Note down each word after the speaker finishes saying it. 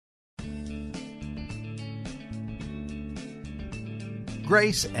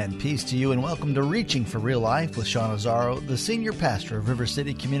Grace and peace to you, and welcome to Reaching for Real Life with Sean Azzaro, the senior pastor of River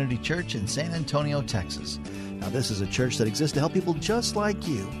City Community Church in San Antonio, Texas. Now, this is a church that exists to help people just like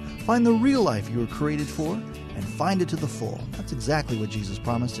you find the real life you were created for and find it to the full. That's exactly what Jesus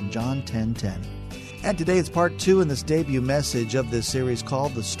promised in John 10:10. And today it's part 2 in this debut message of this series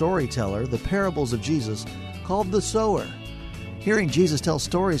called The Storyteller, the Parables of Jesus, called The Sower. Hearing Jesus tell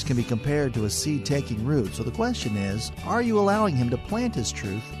stories can be compared to a seed taking root. So the question is, are you allowing him to plant his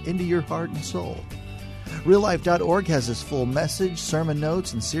truth into your heart and soul? RealLife.org has this full message, sermon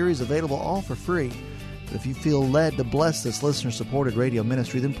notes, and series available all for free. But if you feel led to bless this listener-supported radio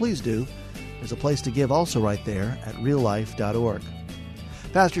ministry, then please do. There's a place to give also right there at RealLife.org.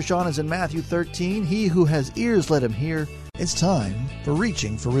 Pastor Sean is in Matthew 13. He who has ears, let him hear. It's time for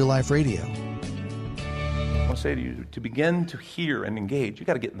Reaching for Real Life Radio. I want to say to you, to begin to hear and engage, you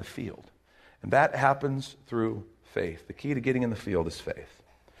got to get in the field. And that happens through faith. The key to getting in the field is faith.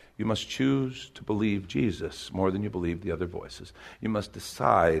 You must choose to believe Jesus more than you believe the other voices. You must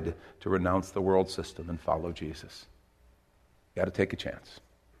decide to renounce the world system and follow Jesus. You got to take a chance.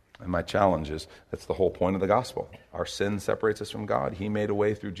 And my challenge is, that's the whole point of the gospel. Our sin separates us from God. He made a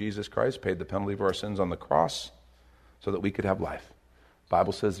way through Jesus Christ, paid the penalty for our sins on the cross so that we could have life. The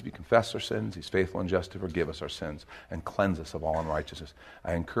Bible says if you confess our sins, he's faithful and just to forgive us our sins and cleanse us of all unrighteousness.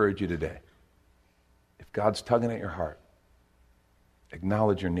 I encourage you today, if God's tugging at your heart,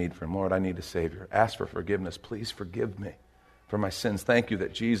 acknowledge your need for him. Lord, I need a Savior. Ask for forgiveness. Please forgive me for my sins. Thank you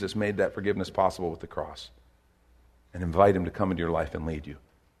that Jesus made that forgiveness possible with the cross. And invite him to come into your life and lead you.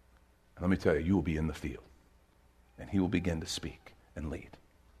 And let me tell you, you will be in the field. And he will begin to speak and lead.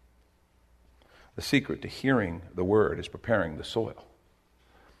 The secret to hearing the word is preparing the soil.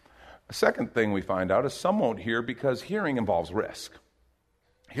 The second thing we find out is some won't hear because hearing involves risk.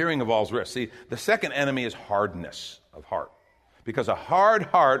 Hearing involves risk. See, the second enemy is hardness of heart. Because a hard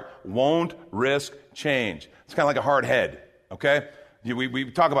heart won't risk change. It's kind of like a hard head, okay? We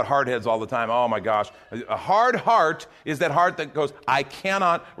talk about hard heads all the time. Oh my gosh. A hard heart is that heart that goes, I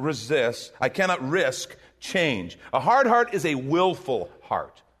cannot resist, I cannot risk change. A hard heart is a willful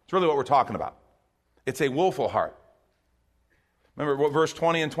heart. It's really what we're talking about. It's a willful heart. Remember what verse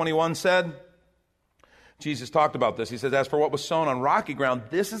 20 and 21 said? Jesus talked about this. He says, as for what was sown on rocky ground,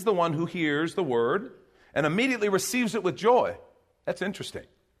 this is the one who hears the word and immediately receives it with joy. That's interesting.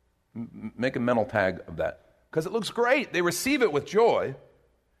 Make a mental tag of that. Because it looks great. They receive it with joy,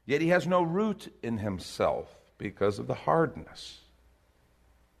 yet he has no root in himself because of the hardness.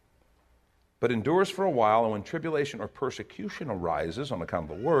 But endures for a while, and when tribulation or persecution arises on account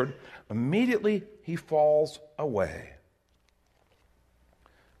of the word, immediately he falls away.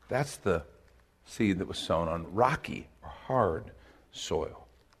 That's the seed that was sown on rocky or hard soil.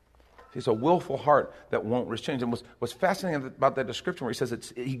 It's a willful heart that won't risk change. And what's fascinating about that description where he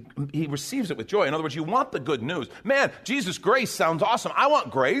says he receives it with joy. In other words, you want the good news. Man, Jesus' grace sounds awesome. I want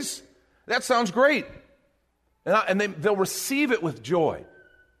grace. That sounds great. And they'll receive it with joy.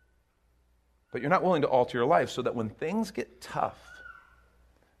 But you're not willing to alter your life so that when things get tough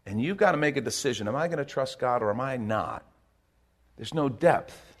and you've got to make a decision, am I going to trust God or am I not? There's no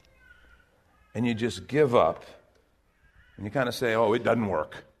depth. And you just give up. And you kind of say, oh, it doesn't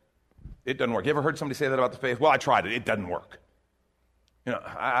work. It doesn't work. You ever heard somebody say that about the faith? Well, I tried it. It doesn't work. You know,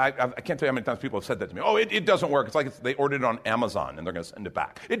 I can't tell you how many times people have said that to me. Oh, it doesn't work. It's like they ordered it on Amazon and they're going to send it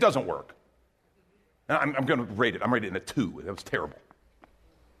back. It doesn't work. And I'm going to rate it. I'm rating it a 2. That was terrible.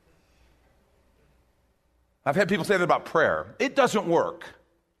 I've had people say that about prayer. It doesn't work.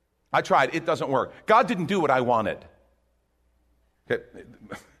 I tried. It doesn't work. God didn't do what I wanted. Okay.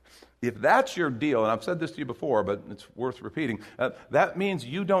 If that's your deal, and I've said this to you before, but it's worth repeating, that means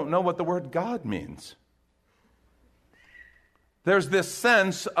you don't know what the word God means. There's this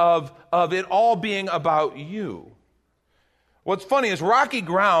sense of it all being about you. What's funny is rocky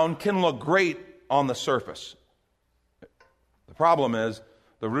ground can look great on the surface. The problem is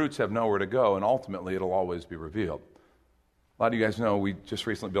the roots have nowhere to go, and ultimately it'll always be revealed. A lot of you guys know we just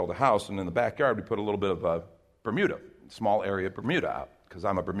recently built a house, and in the backyard we put a little bit of Bermuda, small area of Bermuda out. Because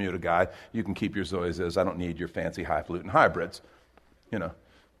I'm a Bermuda guy, you can keep yours as is. I don't need your fancy highfalutin hybrids. You know,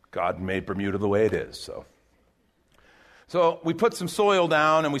 God made Bermuda the way it is. So we put some soil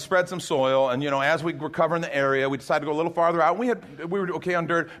down and we spread some soil. And, as we were covering the area, we decided to go a little farther out. We were okay on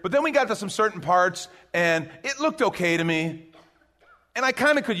dirt. But then we got to some certain parts and it looked okay to me. And I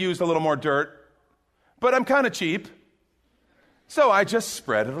kind of could use a little more dirt. But I'm kind of cheap. So I just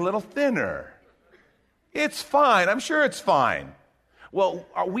spread it a little thinner. It's fine. I'm sure it's fine. Well,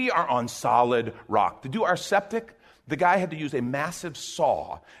 we are on solid rock. To do our septic, the guy had to use a massive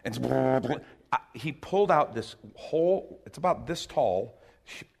saw. And he pulled out this hole, it's about this tall,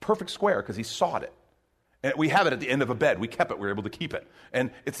 perfect square because he sawed it. And we have it at the end of a bed. We kept it. We were able to keep it.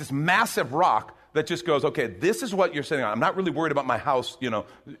 And it's this massive rock that just goes, okay, this is what you're sitting on. I'm not really worried about my house,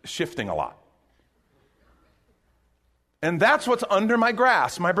 shifting a lot. And that's what's under my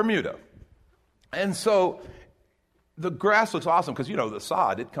grass, my Bermuda. And so the grass looks awesome because, the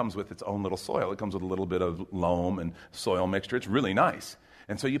sod, it comes with its own little soil. It comes with a little bit of loam and soil mixture. It's really nice.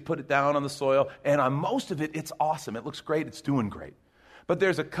 And so you put it down on the soil, and on most of it, it's awesome. It looks great. It's doing great. But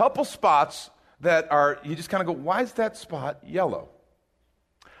there's a couple spots that you just kind of go, why is that spot yellow?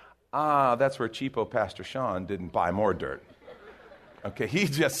 That's where cheapo Pastor Sean didn't buy more dirt. Okay, he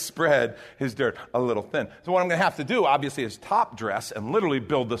just spread his dirt a little thin. So what I'm going to have to do, obviously, is top dress and literally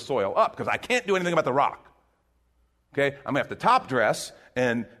build the soil up because I can't do anything about the rock. Okay, I'm going to have to top dress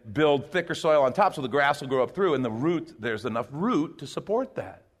and build thicker soil on top so the grass will grow up through, and there's enough root to support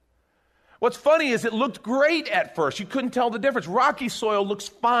that. What's funny is it looked great at first. You couldn't tell the difference. Rocky soil looks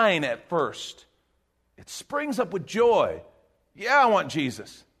fine at first. It springs up with joy. Yeah, I want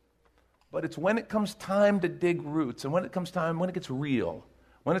Jesus. But it's when it comes time to dig roots and when it gets real,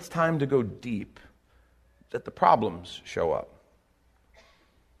 when it's time to go deep, that the problems show up.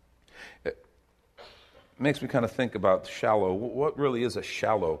 It makes me kind of think about shallow. What really is a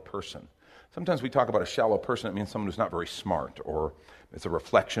shallow person? Sometimes we talk about a shallow person, it means someone who's not very smart or it's a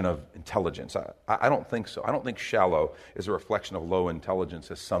reflection of intelligence. I don't think so. I don't think shallow is a reflection of low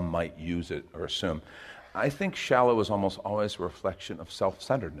intelligence as some might use it or assume. I think shallow is almost always a reflection of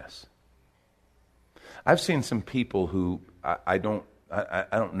self-centeredness. I've seen some people who I don't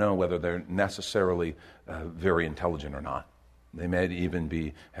know whether they're necessarily very intelligent or not. They may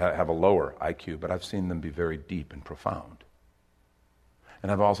even have a lower IQ, but I've seen them be very deep and profound.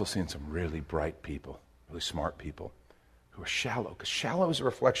 And I've also seen some really bright people, really smart people, who are shallow, because shallow is a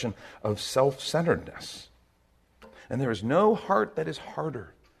reflection of self-centeredness. And there is no heart that is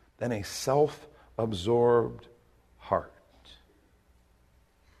harder than a self-absorbed heart.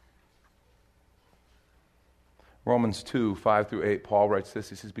 Romans 2, 5-8, Paul writes this.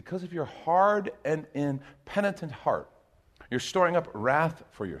 He says, because of your hard and impenitent heart, you're storing up wrath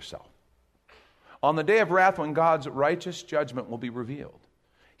for yourself. On the day of wrath, when God's righteous judgment will be revealed,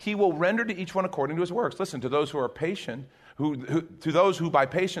 he will render to each one according to his works. Listen, to those who are patient, to those who by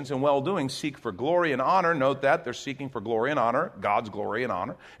patience and well-doing seek for glory and honor, note that they're seeking for glory and honor, God's glory and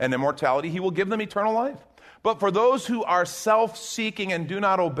honor, and immortality, he will give them eternal life. But for those who are self-seeking and do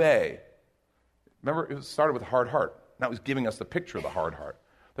not obey, remember, it started with a hard heart. Now he's giving us the picture of the hard heart.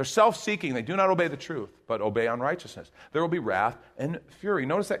 They're self-seeking. They do not obey the truth, but obey unrighteousness. There will be wrath and fury.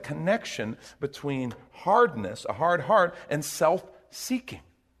 Notice that connection between hardness, a hard heart, and self-seeking.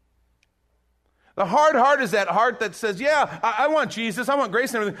 The hard heart is that heart that says, yeah, I want Jesus, I want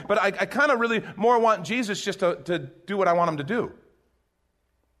grace and everything, but I kind of really more want Jesus just to do what I want him to do.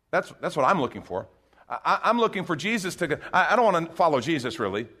 That's what I'm looking for. I'm looking for Jesus to, I don't want to follow Jesus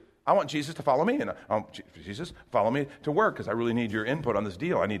really. I want Jesus to follow me, and I want Jesus, follow me to work, because I really need your input on this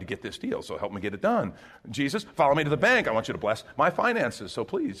deal. I need to get this deal, so help me get it done. Jesus, follow me to the bank. I want you to bless my finances, so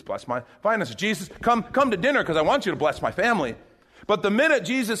please bless my finances. Jesus, come to dinner, because I want you to bless my family. But the minute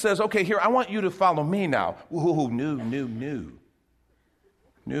Jesus says, okay, here, I want you to follow me now. Ooh,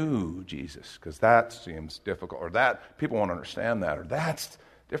 new Jesus, because that seems difficult, or that, people won't understand that, or that's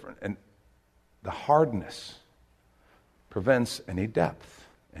different. And the hardness prevents any depth.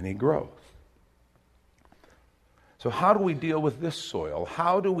 Any growth. So how do we deal with this soil?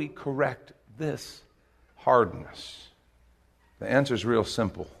 How do we correct this hardness? The answer is real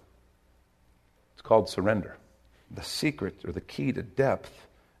simple. It's called surrender. The secret or the key to depth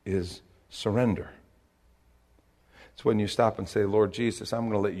is surrender. It's when you stop and say, Lord Jesus, I'm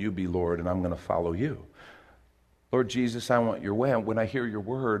going to let you be Lord and I'm going to follow you. Lord Jesus, I want your way. When I hear your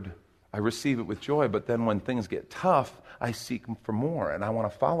word, I receive it with joy, but then when things get tough, I seek for more, and I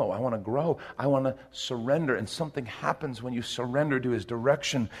want to follow, I want to grow, I want to surrender, and something happens when you surrender to his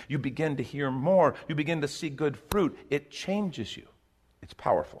direction. You begin to hear more, you begin to see good fruit. It changes you. It's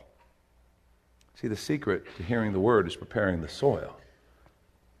powerful. See, the secret to hearing the word is preparing the soil.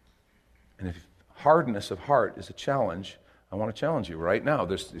 And if hardness of heart is a challenge, I want to challenge you right now.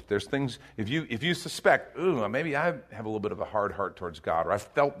 If there's things, if you suspect, maybe I have a little bit of a hard heart towards God, or I've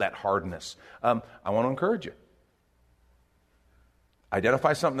felt that hardness, I want to encourage you.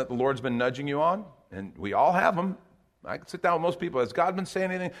 Identify something that the Lord's been nudging you on, and we all have them. I can sit down with most people. Has God been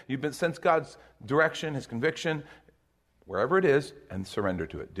saying anything? You've been sensed God's direction, his conviction, wherever it is, and surrender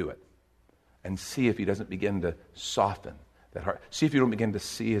to it. Do it. And see if he doesn't begin to soften that heart. See if you don't begin to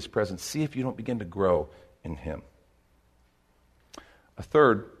see his presence. See if you don't begin to grow in him. A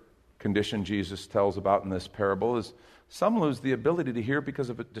third condition Jesus tells about in this parable is some lose the ability to hear because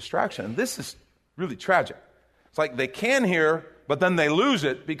of a distraction. And this is really tragic. It's like they can hear, but then they lose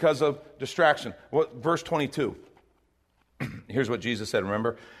it because of distraction. Verse 22. Here's what Jesus said,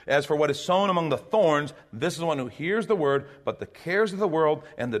 remember? As for what is sown among the thorns, this is the one who hears the word, but the cares of the world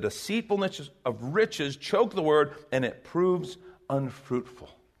and the deceitfulness of riches choke the word, and it proves unfruitful.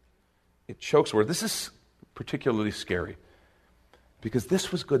 It chokes the word. This is particularly scary because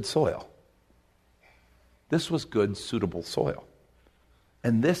this was good soil. This was good, suitable soil.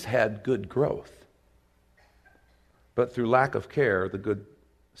 And this had good growth. But through lack of care, the good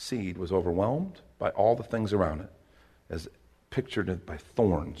seed was overwhelmed by all the things around it, as pictured by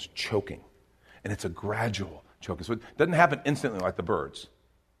thorns choking. And it's a gradual choking. So it doesn't happen instantly like the birds.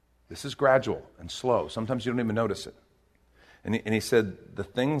 This is gradual and slow. Sometimes you don't even notice it. And he said, the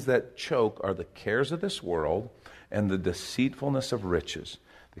things that choke are the cares of this world and the deceitfulness of riches.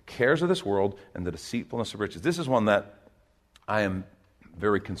 The cares of this world and the deceitfulness of riches. This is one that I am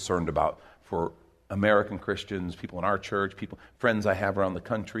very concerned about for American Christians, people in our church, friends I have around the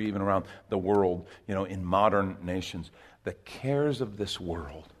country, even around the world, in modern nations. The cares of this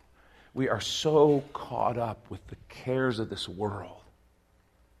world. We are so caught up with the cares of this world.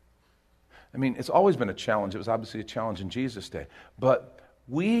 I mean, it's always been a challenge. It was obviously a challenge in Jesus' day. But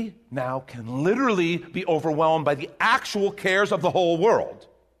we now can literally be overwhelmed by the actual cares of the whole world.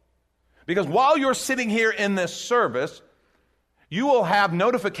 Because while you're sitting here in this service, you will have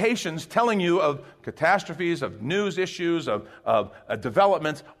notifications telling you of catastrophes, of news issues, of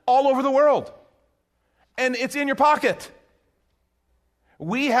developments all over the world. And it's in your pocket.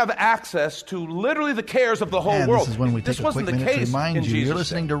 We have access to literally the cares of the whole world. This is when we take a quick minute to remind you, you're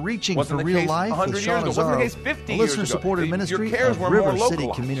listening to Reaching for Real Life with Sean Azzaro, a listener-supported ministry of River City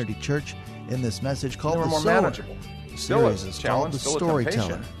Community Church. In this message called The Sower, the series is called The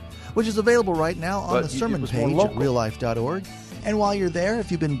Storyteller, which is available right now on the sermon page at reallife.org. And while you're there, if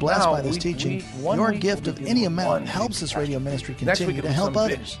you've been blessed by this teaching, your gift of any amount helps this radio ministry continue to help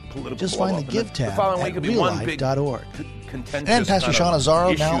others. Just find the Give tab at reallife.org. And Pastor Sean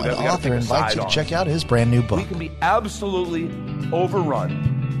Azzaro, now an author, invites you to check out his brand new book. We can be absolutely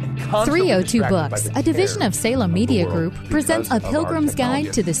overrun. 302 Books, a division of Salem Media Group, presents A Pilgrim's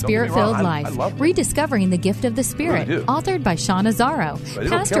Guide to the Spirit-Filled Life, Rediscovering the Gift of the Spirit, authored by Sean Azzaro,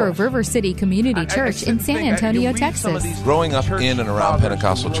 pastor of River City Community Church in San Antonio, Texas. Growing up in and around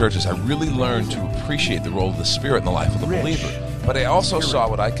Pentecostal churches, I really learned to appreciate the role of the Spirit in the life of the believer. But I also saw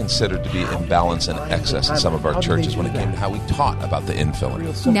what I considered to be imbalance and excess in some of our churches when it came to how we taught about the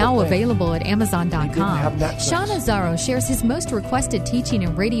infilling. Now available at Amazon.com, Sean Azzaro shares his most requested teaching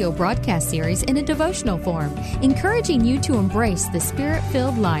and radio broadcast series in a devotional form, encouraging you to embrace the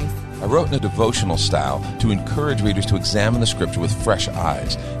Spirit-filled life. I wrote in a devotional style to encourage readers to examine the Scripture with fresh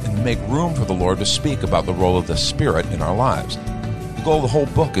eyes and make room for the Lord to speak about the role of the Spirit in our lives. The goal of the whole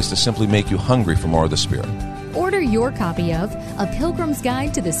book is to simply make you hungry for more of the Spirit. Order your copy of A Pilgrim's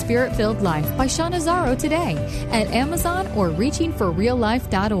Guide to the Spirit-Filled Life by Sean Azzaro today at Amazon or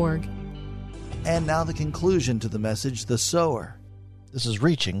reachingforreallife.org. And now the conclusion to the message, The Sower. This is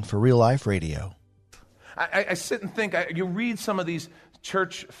Reaching for Real Life Radio. I sit and think, you read some of these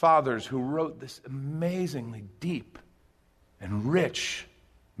church fathers who wrote this amazingly deep and rich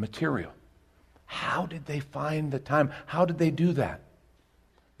material. How did they find the time? How did they do that?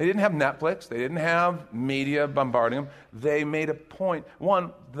 They didn't have Netflix. They didn't have media bombarding them. They made a point.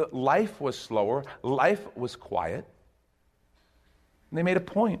 One, life was slower. Life was quiet. And they made a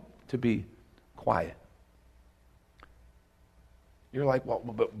point to be quiet. You're like, well,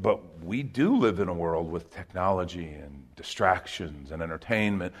 but we do live in a world with technology and distractions and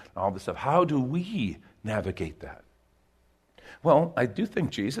entertainment and all this stuff. How do we navigate that? Well, I do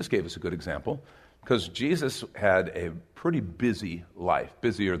think Jesus gave us a good example, because Jesus had a pretty busy life,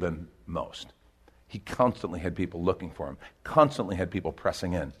 busier than most. He constantly had people looking for him, constantly had people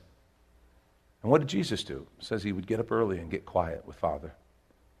pressing in. And what did Jesus do? It says he would get up early and get quiet with Father.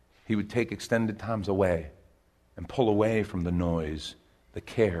 He would take extended times away and pull away from the noise, the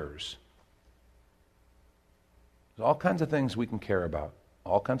cares. There's all kinds of things we can care about,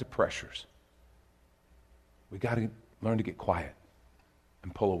 all kinds of pressures. We got to learn to get quiet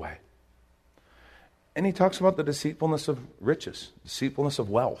and pull away. And he talks about the deceitfulness of riches, deceitfulness of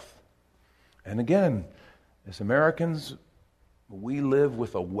wealth. And again, as Americans, we live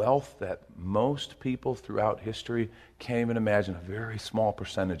with a wealth that most people throughout history can't even imagine. A very small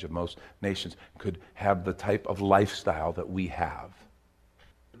percentage of most nations could have the type of lifestyle that we have.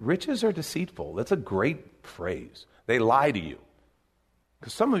 Riches are deceitful. That's a great phrase. They lie to you.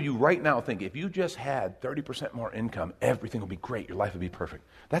 Because some of you right now think if you just had 30% more income, everything would be great. Your life would be perfect.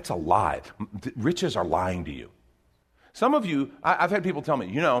 That's a lie. Riches are lying to you. Some of you, I've had people tell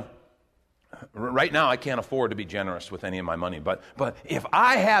me, right now I can't afford to be generous with any of my money, but if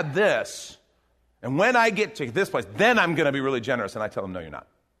I had this, and when I get to this place, then I'm going to be really generous. And I tell them, no, you're not.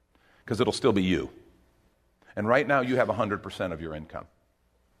 Because it'll still be you. And right now you have 100% of your income.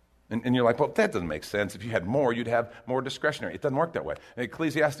 And you're like, well, that doesn't make sense. If you had more, you'd have more discretionary. It doesn't work that way. And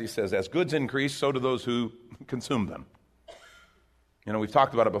Ecclesiastes says, as goods increase, so do those who consume them. We've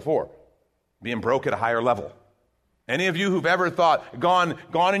talked about it before. Being broke at a higher level. Any of you who've ever thought, gone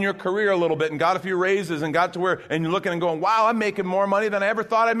in your career a little bit and got a few raises and got to where, and you're looking and going, wow, I'm making more money than I ever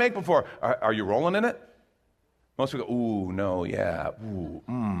thought I'd make before. Are you rolling in it? Most people go, ooh, no, yeah, ooh,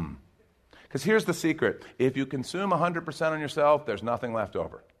 Because here's the secret. If you consume 100% on yourself, there's nothing left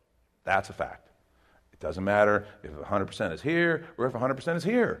over. That's a fact. It doesn't matter if 100% is here or if 100% is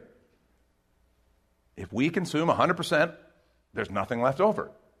here. If we consume 100%, there's nothing left over.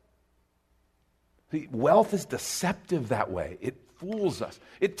 See, wealth is deceptive that way. It fools us.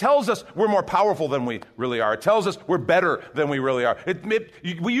 It tells us we're more powerful than we really are. It tells us we're better than we really are.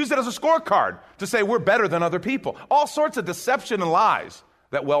 We use it as a scorecard to say we're better than other people. All sorts of deception and lies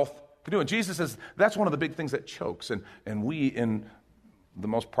that wealth can do. And Jesus says that's one of the big things that chokes. And we, in the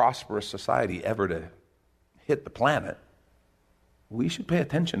most prosperous society ever to hit the planet, we should pay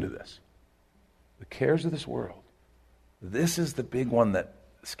attention to this. The cares of this world. This is the big one that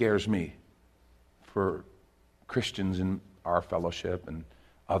scares me for Christians in our fellowship and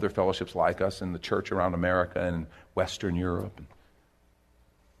other fellowships like us and the church around America and Western Europe.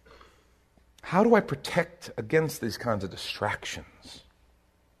 How do I protect against these kinds of distractions?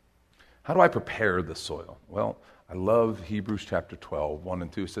 How do I prepare the soil? Well, I love Hebrews chapter 12, 1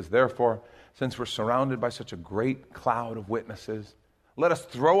 and 2. It says, therefore, since we're surrounded by such a great cloud of witnesses, let us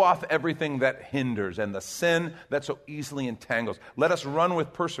throw off everything that hinders and the sin that so easily entangles. Let us run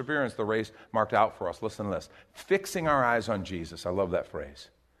with perseverance the race marked out for us. Listen to this. Fixing our eyes on Jesus. I love that phrase.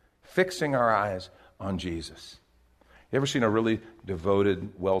 Fixing our eyes on Jesus. You ever seen a really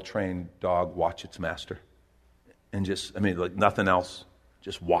devoted, well-trained dog watch its master? And like nothing else,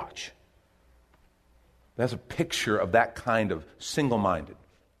 just watch. That's a picture of that kind of single-minded,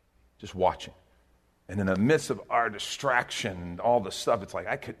 just watching. And in the midst of our distraction and all the stuff, it's like,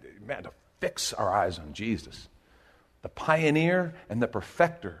 to fix our eyes on Jesus, the pioneer and the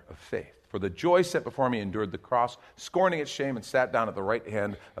perfecter of faith. For the joy set before me endured the cross, scorning its shame, and sat down at the right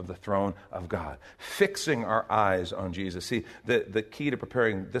hand of the throne of God. Fixing our eyes on Jesus. See, the key to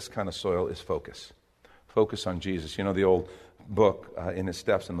preparing this kind of soil is focus. Focus on Jesus. The old book, In His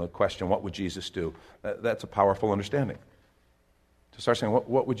Steps, and the question, what would Jesus do? That's a powerful understanding. To start saying,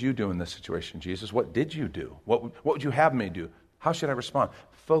 what would you do in this situation, Jesus? What did you do? What would you have me do? How should I respond?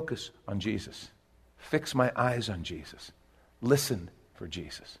 Focus on Jesus. Fix my eyes on Jesus. Listen for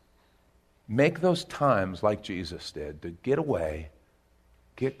Jesus. Make those times like Jesus did to get away,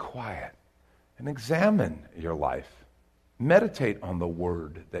 get quiet, and examine your life. Meditate on the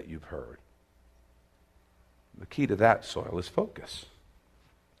word that you've heard. The key to that soil is focus.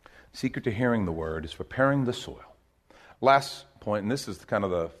 Secret to hearing the word is preparing the soil. Last point, and this is kind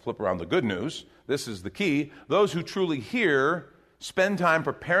of the flip around the good news. This is the key. Those who truly hear spend time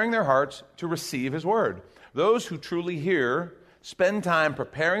preparing their hearts to receive His word. Those who truly hear spend time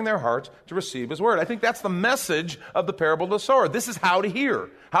preparing their hearts to receive His word. I think that's the message of the parable of the sower. This is how to hear,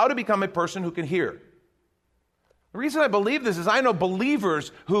 how to become a person who can hear. The reason I believe this is I know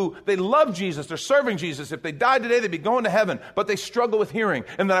believers who, they love Jesus, they're serving Jesus. If they died today, they'd be going to heaven, but they struggle with hearing.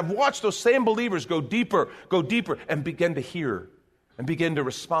 And then I've watched those same believers go deeper, and begin to hear, and begin to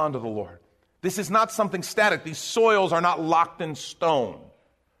respond to the Lord. This is not something static. These soils are not locked in stone.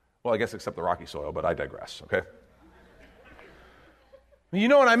 Well, I guess except the rocky soil, but I digress, okay? You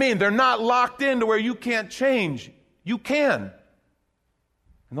know what I mean? They're not locked into where you can't change. You can.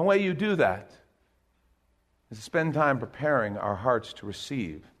 And the way you do that is to spend time preparing our hearts to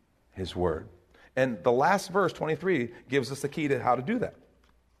receive His word. And the last verse, 23, gives us the key to how to do that.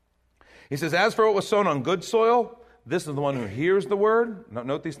 He says, as for what was sown on good soil, this is the one who hears the word.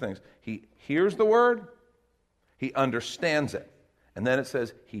 Note these things. He hears the word, he understands it. And then it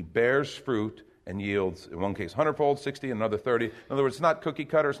says, he bears fruit and yields, in one case 100-fold, 60, and another 30. In other words, it's not cookie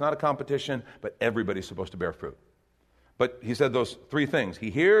cutter, it's not a competition, but everybody's supposed to bear fruit. But he said those three things. He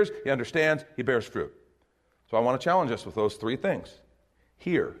hears, he understands, he bears fruit. So I want to challenge us with those three things.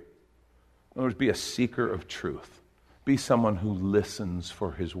 Hear. In other words, be a seeker of truth. Be someone who listens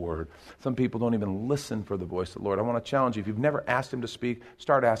for His word. Some people don't even listen for the voice of the Lord. I want to challenge you. If you've never asked Him to speak,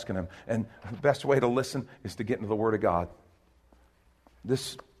 start asking Him. And the best way to listen is to get into the Word of God.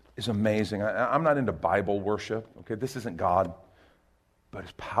 This is amazing. I'm not into Bible worship. Okay, this isn't God, but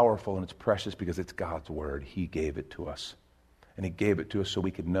it's powerful and it's precious because it's God's word. He gave it to us. And he gave it to us so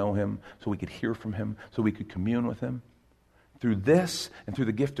we could know him, so we could hear from him, so we could commune with him. Through this and through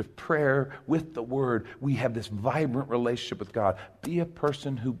the gift of prayer with the word, we have this vibrant relationship with God. Be a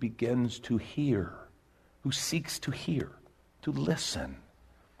person who begins to hear, who seeks to hear, to listen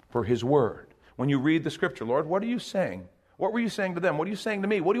for his word. When you read the scripture, Lord, what are you saying? What were you saying to them? What are you saying to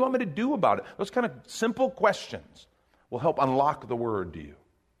me? What do you want me to do about it? Those kind of simple questions will help unlock the word to you.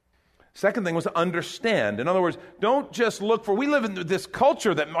 Second thing was to understand. In other words, don't just look for, we live in this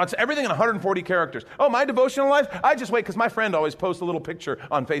culture that wants everything in 140 characters. Oh, my devotional life? I just wait because my friend always posts a little picture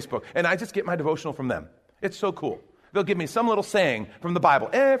on Facebook, and I just get my devotional from them. It's so cool. They'll give me some little saying from the Bible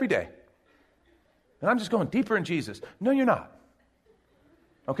every day. And I'm just going deeper in Jesus. No, you're not.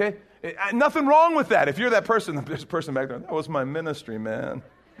 Okay? Nothing wrong with that. If you're that person, there's a person back there, that was my ministry, man.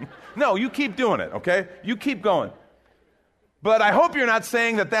 No, you keep doing it, okay? You keep going. But I hope you're not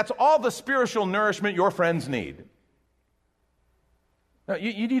saying that that's all the spiritual nourishment your friends need. No,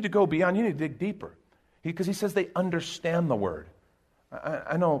 you need to go beyond. You need to dig deeper. Because he says they understand the word.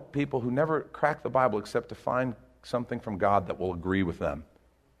 I know people who never crack the Bible except to find something from God that will agree with them,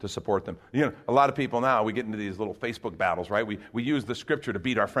 to support them. You know, a lot of people now, we get into these little Facebook battles, right? We use the scripture to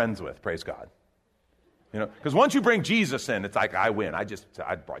beat our friends with, praise God. You know, because once you bring Jesus in, it's like, I win.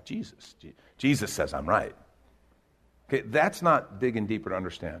 I brought Jesus. Jesus says I'm right. Okay, that's not digging deeper to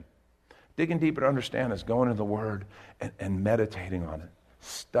understand. Digging deeper to understand is going into the Word and meditating on it,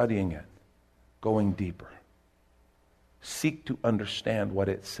 studying it, going deeper. Seek to understand what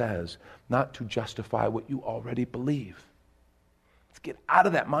it says, not to justify what you already believe. Let's get out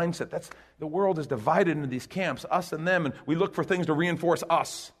of that mindset. The world is divided into these camps, us and them, and we look for things to reinforce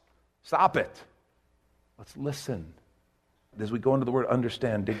us. Stop it. Let's listen. As we go into the Word,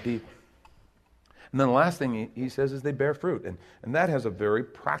 understand, dig deep. And then the last thing he says is they bear fruit. And that has a very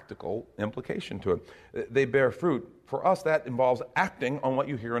practical implication to it. They bear fruit. For us, that involves acting on what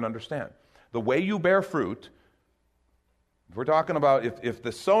you hear and understand. The way you bear fruit, if we're talking about if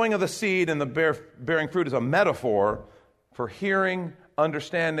the sowing of the seed and the bearing fruit is a metaphor for hearing,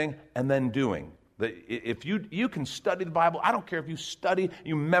 understanding, and then doing. If you can study the Bible, I don't care if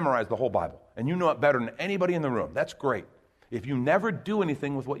you memorize the whole Bible, and you know it better than anybody in the room. That's great. If you never do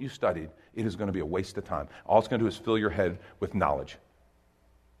anything with what you studied, it is going to be a waste of time. All it's going to do is fill your head with knowledge.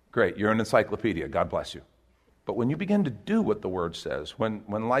 Great, you're an encyclopedia. God bless you. But when you begin to do what the Word says, when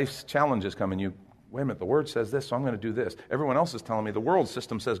life's challenges come and you, wait a minute, the Word says this, so I'm going to do this. Everyone else is telling me the world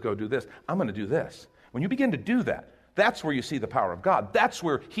system says go do this. I'm going to do this. When you begin to do that, that's where you see the power of God. That's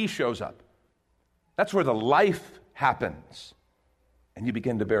where He shows up. That's where the life happens. And you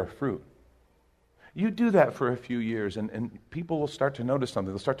begin to bear fruit. You do that for a few years, and people will start to notice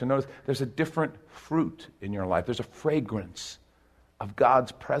something. They'll start to notice there's a different fruit in your life. There's a fragrance of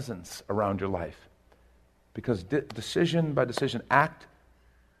God's presence around your life. Because decision by decision, act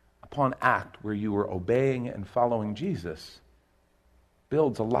upon act, where you are obeying and following Jesus,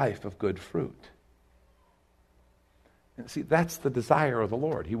 builds a life of good fruit. And see, that's the desire of the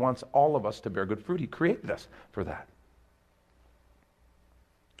Lord. He wants all of us to bear good fruit. He created us for that.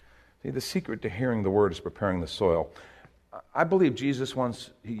 See, the secret to hearing the word is preparing the soil. I believe Jesus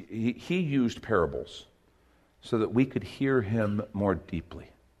once, he used parables so that we could hear him more deeply,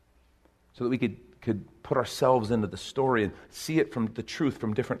 so that we could put ourselves into the story and see it from the truth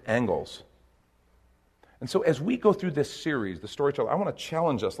from different angles. And so as we go through this series, The Storyteller, I want to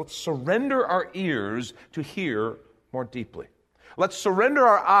challenge us. Let's surrender our ears to hear more deeply. Let's surrender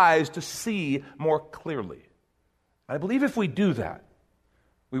our eyes to see more clearly. I believe if we do that,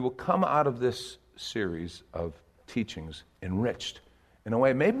 we will come out of this series of teachings enriched in a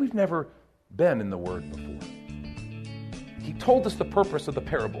way maybe we've never been in the Word before. He told us the purpose of the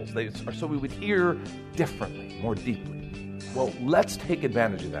parables. They are so we would hear differently, more deeply. Well, let's take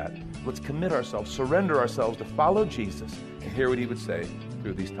advantage of that. Let's commit ourselves, surrender ourselves to follow Jesus and hear what he would say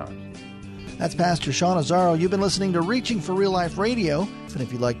through these times. That's Pastor Sean Azzaro. You've been listening to Reaching for Real Life Radio. And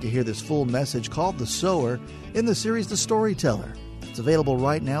if you'd like to hear this full message called The Sower in the series The Storyteller, it's available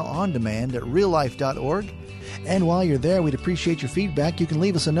right now on demand at reallife.org. And while you're there, we'd appreciate your feedback. You can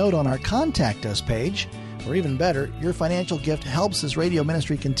leave us a note on our Contact Us page. Or even better, your financial gift helps this radio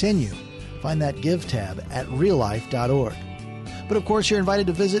ministry continue. Find that Give tab at reallife.org. But of course, you're invited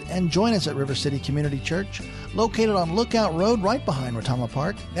to visit and join us at River City Community Church, located on Lookout Road right behind Rotama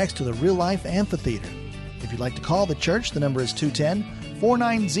Park, next to the Real Life Amphitheater. If you'd like to call the church, the number is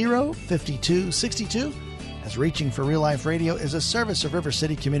 210-490-5262. As Reaching for Real Life Radio is a service of River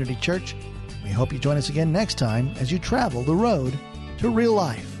City Community Church. We hope you join us again next time as you travel the road to real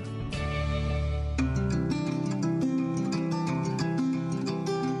life.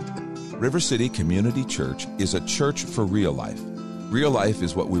 River City Community Church is a church for real life. Real life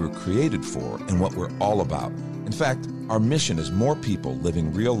is what we were created for and what we're all about. In fact, our mission is more people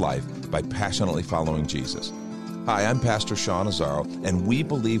living real life by passionately following Jesus. Hi, I'm Pastor Sean Azzaro, and we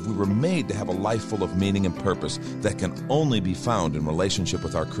believe we were made to have a life full of meaning and purpose that can only be found in relationship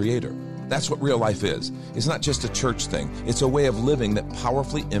with our Creator. That's what real life is. It's not just a church thing. It's a way of living that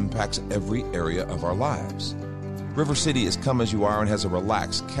powerfully impacts every area of our lives. River City is come as you are and has a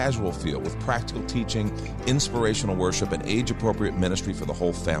relaxed, casual feel with practical teaching, inspirational worship, and age-appropriate ministry for the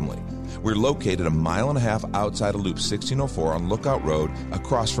whole family. We're located 1.5 miles outside of Loop 1604 on Lookout Road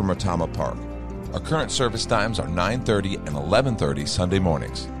across from Retama Park. Our current service times are 9:30 and 11:30 Sunday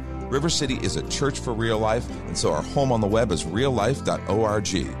mornings. River City is a church for real life, and so our home on the web is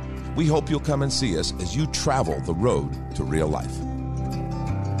reallife.org. We hope you'll come and see us as you travel the road to real life.